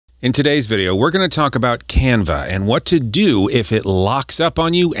In today's video, we're going to talk about Canva and what to do if it locks up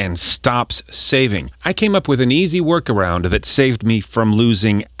on you and stops saving. I came up with an easy workaround that saved me from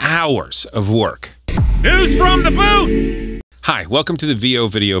losing hours of work. News from the booth! Hi, welcome to the VO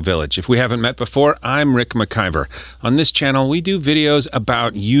Video Village. If we haven't met before, I'm Rick McIver. On this channel, we do videos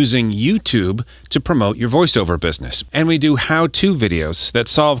about using YouTube to promote your voiceover business. And we do how-to videos that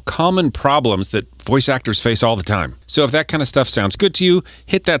solve common problems that voice actors face all the time. So if that kind of stuff sounds good to you,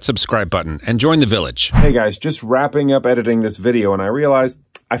 hit that subscribe button and join the village. Hey guys, just wrapping up editing this video and I realized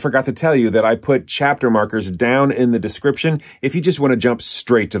I forgot to tell you that I put chapter markers down in the description if you just want to jump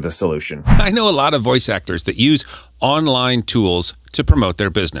straight to the solution. I know a lot of voice actors that use online tools to promote their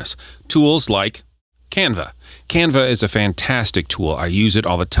business. Tools like Canva. Canva is a fantastic tool. I use it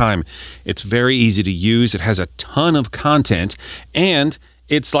all the time. It's very easy to use. It has a ton of content and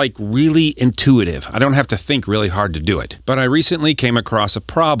it's like really intuitive. I don't have to think really hard to do it. But I recently came across a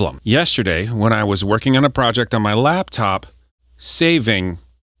problem. Yesterday, when I was working on a project on my laptop, saving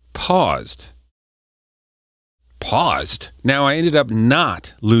paused. Now, I ended up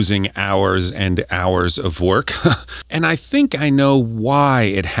not losing hours and hours of work, and I think I know why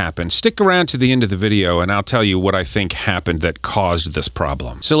it happened. Stick around to the end of the video, and I'll tell you what I think happened that caused this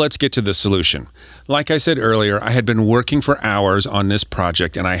problem. So let's get to the solution. Like I said earlier, I had been working for hours on this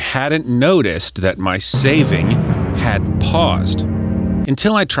project, and I hadn't noticed that my saving had paused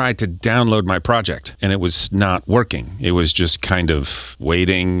until I tried to download my project, and it was not working. It was just kind of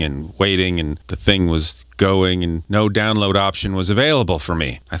waiting, and the thing was going, and no download option was available for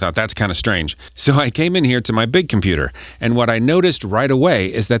me. I thought that's kind of strange. So I came in here to my big computer, and what I noticed right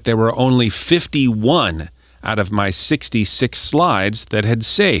away is that there were only 51 out of my 66 slides that had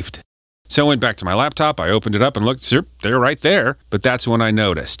saved. So I went back to my laptop, I opened it up and looked, sure, they're right there. But that's when I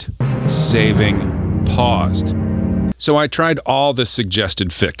noticed. Saving paused. So I tried all the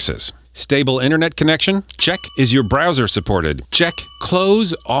suggested fixes. Stable internet connection? Check. Is your browser supported? Check.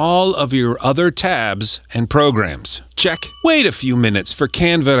 Close all of your other tabs and programs. Check. Wait a few minutes for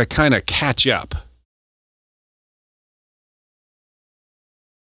Canva to kind of catch up.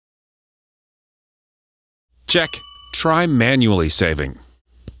 Check. Try manually saving.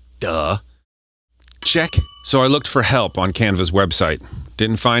 Duh. Check. So I looked for help on Canva's website.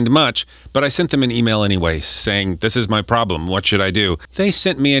 Didn't find much, but I sent them an email anyway saying, this is my problem, what should I do? They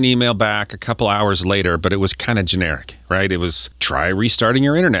sent me an email back a couple hours later, but it was kind of generic, right? It was, try restarting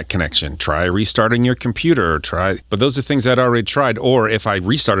your internet connection, try restarting your computer, but those are things I'd already tried, or if I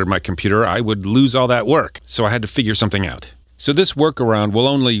restarted my computer, I would lose all that work. So I had to figure something out. So this workaround will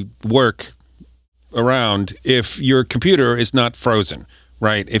only work around if your computer is not frozen.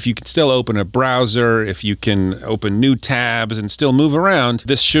 Right? If you can still open a browser, if you can open new tabs and still move around,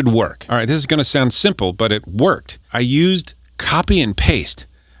 this should work. All right, this is going to sound simple, but it worked. I used copy and paste.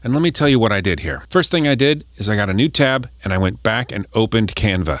 And let me tell you what I did here. First thing I did is I got a new tab and I went back and opened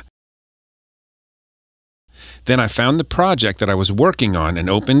Canva. Then I found the project that I was working on and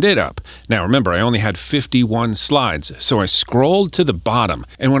opened it up. Now remember, I only had 51 slides, so I scrolled to the bottom.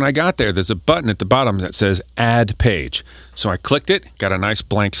 And when I got there, there's a button at the bottom that says Add Page. So I clicked it, got a nice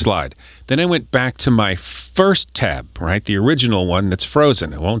blank slide. Then I went back to my first tab, right? The original one that's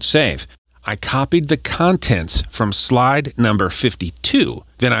frozen, it won't save. I copied the contents from slide number 52.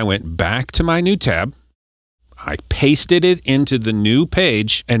 Then I went back to my new tab. I pasted it into the new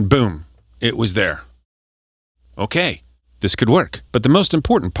page, and boom, it was there. Okay, this could work. But the most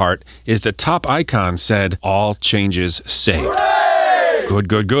important part is the top icon said, all changes saved.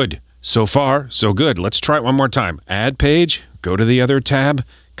 Hooray! Good. So far, so good. Let's try it one more time. Add page, go to the other tab,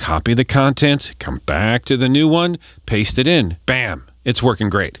 copy the content, come back to the new one, paste it in. Bam! It's working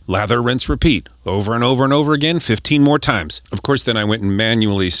great. Lather, rinse, repeat. Over and over and over again, 15 more times. Of course, then I went and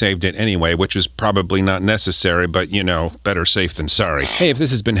manually saved it anyway, which was probably not necessary, but you know, better safe than sorry. Hey, if this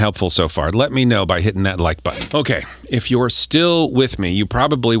has been helpful so far, let me know by hitting that like button. Okay, if you're still with me, you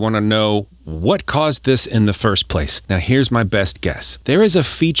probably want to know what caused this in the first place. Now, here's my best guess. There is a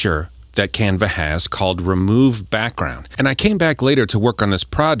feature that Canva has called Remove Background. And I came back later to work on this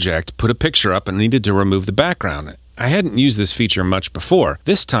project, put a picture up, and needed to remove the background. I hadn't used this feature much before.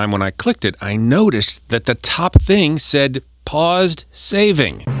 This time when I clicked it, I noticed that the top thing said paused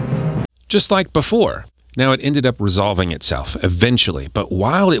saving. Just like before. Now it ended up resolving itself eventually, but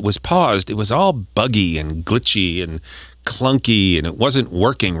while it was paused, it was all buggy and glitchy and clunky and it wasn't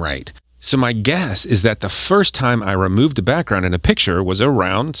working right. So my guess is that the first time I removed the background in a picture was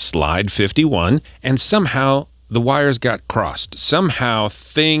around slide 51 and somehow the wires got crossed. Somehow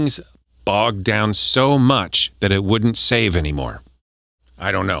things bogged down so much that it wouldn't save anymore.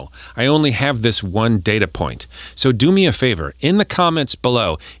 I don't know. I only have this one data point. So do me a favor, in the comments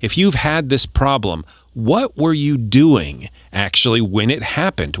below, if you've had this problem, what were you doing actually when it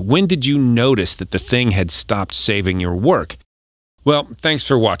happened? When did you notice that the thing had stopped saving your work? Well, thanks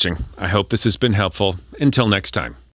for watching. I hope this has been helpful. Until next time.